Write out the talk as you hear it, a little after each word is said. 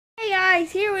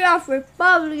guys, here we are for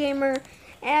Bubble Gamer,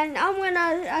 and I'm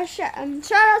gonna shout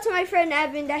out to my friend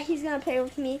Evan that he's gonna play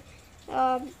with me.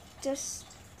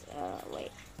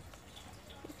 Wait,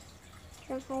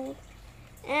 can't hold.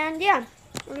 And yeah,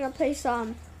 we're gonna play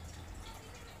some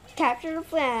Capture the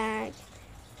Flag.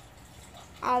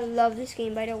 I love this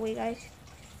game, by the way, guys.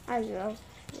 I love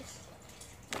this.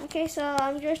 Okay, so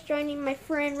I'm just joining my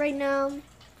friend right now,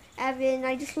 Evan.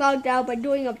 I just logged out by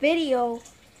doing a video,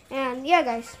 and yeah,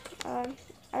 guys. I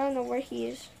don't know where he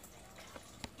is.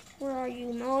 Where are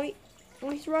you, mate? Oh,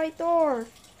 he's right there.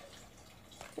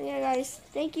 So yeah, guys,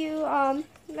 thank you.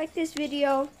 Like this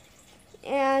video,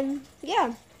 and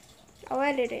yeah, I'll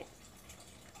edit it.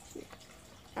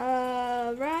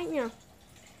 Right now.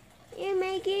 You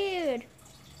make it.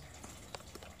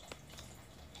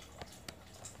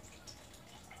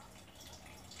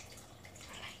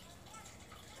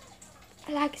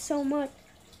 I like it so much.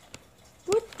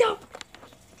 What the?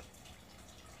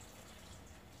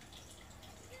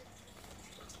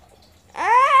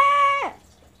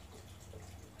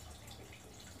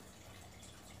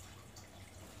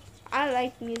 I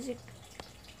like music.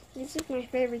 Music's my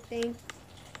favorite thing. You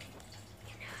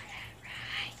know that,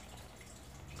 right?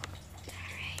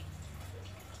 Alright.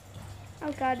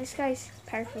 Oh god, this guy's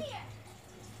perfect.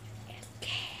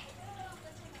 Okay.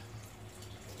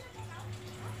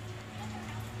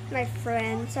 My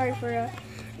friend, sorry for the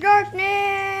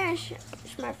darkness.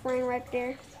 It's my friend right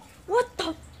there. What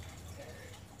the?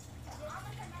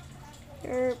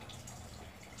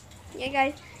 Yeah,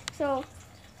 guys. So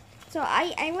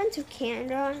I went to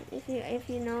Canada, if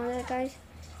you know that, guys.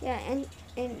 Yeah, and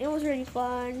it was really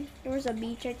fun. There was a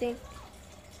beach, I think.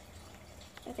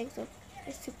 I think so.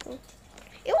 It's too cool.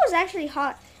 It was actually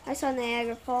hot. I saw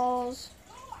Niagara Falls.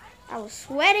 I was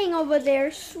sweating over there,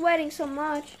 sweating so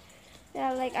much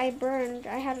that like I burned.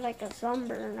 I had like a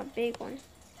sunburn, a big one.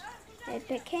 A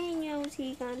pequeño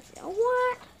gigante.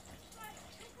 What?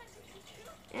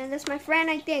 And that's my friend,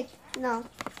 I think. No.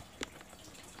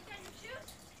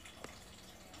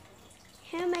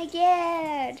 Oh my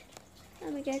god.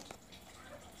 Oh my god.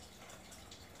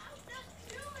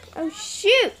 Oh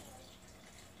shoot.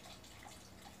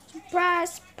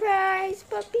 Surprise, surprise,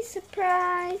 puppy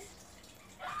surprise.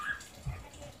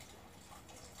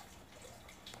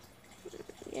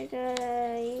 Yeah,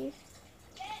 guys.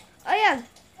 Oh yeah.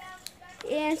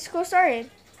 And school started.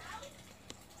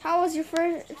 How was your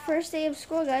first day of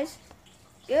school, guys?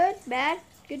 Good, bad,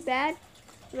 good, bad.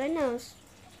 Red nose.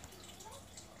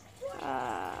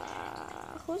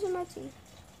 Who's on my team?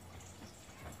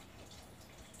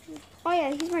 Oh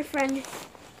yeah, he's my friend.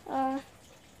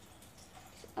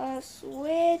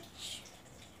 Switch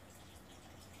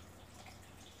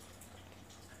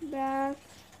back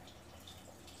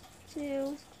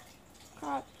to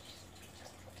cops.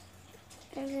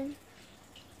 Evan.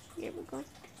 Here we go.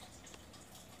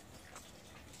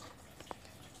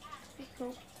 There we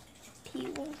go.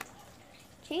 P1.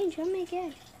 Change, oh my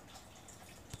god.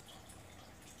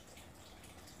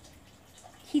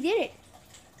 He did it.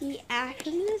 He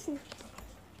actually listened.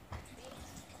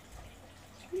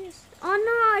 Yes. Oh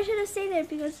no, I should have stayed there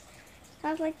because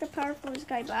I was like the powerful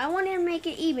guy. But I wanted to make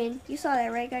it even. You saw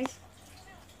that, right, guys?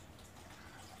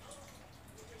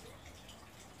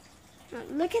 Now,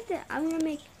 look at that. I'm gonna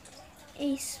make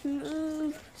a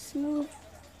smooth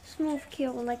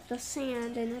kill like the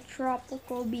sand in a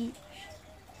tropical beach.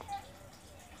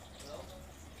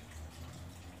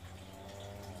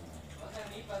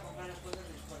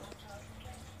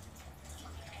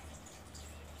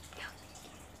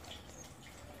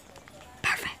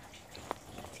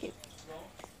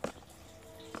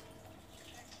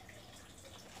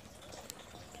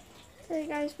 Hey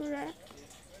guys, we're at,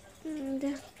 and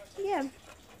yeah,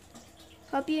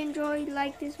 hope you enjoyed,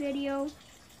 like this video,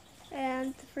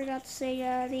 and forgot to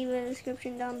say leave a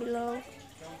description down below if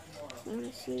you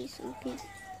want to see something.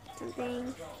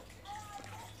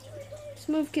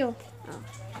 Smooth kill. Oh,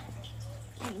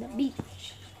 on the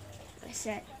beach, I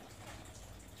said.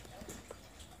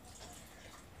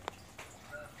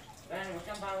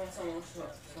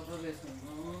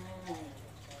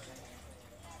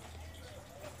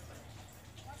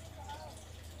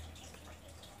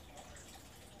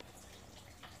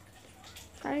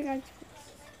 Sorry guys.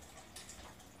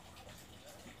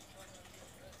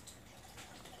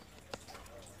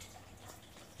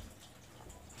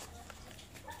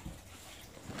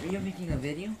 Are you making a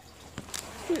video?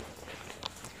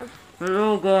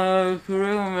 Hello guys,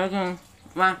 today I'm making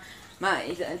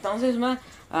entonces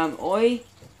hoy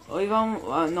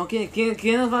vamos no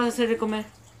 ¿quién nos va a hacer de comer?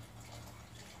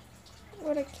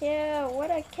 What a cow, what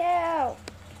a cow.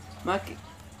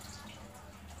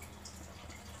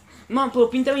 Ma, pero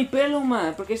pinta mi pelo,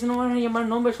 ma. Porque eso no van a llamar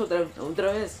nombres otra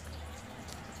vez.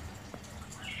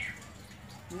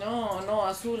 No,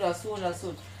 azul. Azul.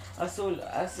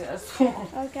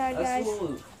 Okay, guys.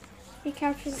 Azul. He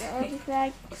captured the other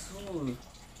flag. Azul.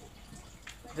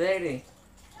 Verde.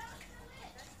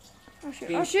 Oh shoot!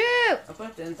 Pink. Oh shoot!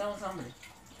 Aparte, necesitamos hambre.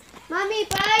 Mami,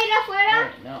 ¿puedo ir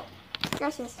afuera? No.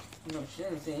 Gracias. No, she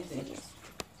didn't say anything.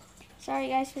 Sorry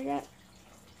guys for that.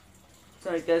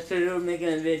 Sorry guys, we're making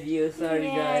a video. Sorry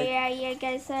guys. Yeah,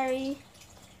 guys, sorry.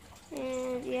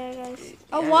 And yeah, guys.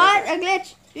 Oh, Yeah, what? A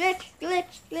glitch.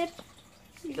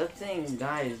 Stop saying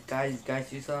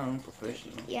guys, you sound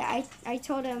unprofessional. Yeah, I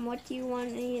told him, what do you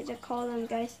want me to call them,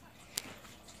 guys?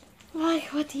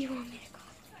 Like, what do you want me to call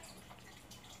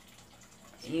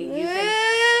them?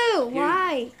 Ooh,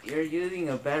 why? You're using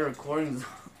a bad recording zone.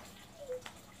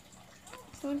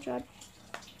 Don't judge.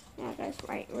 Yeah, guys,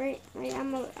 right.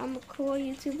 I'm a cool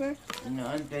YouTuber. No,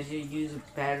 unless you use a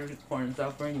bad recording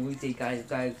software and we say guys.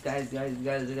 Sorry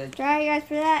guys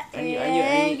for that. And you,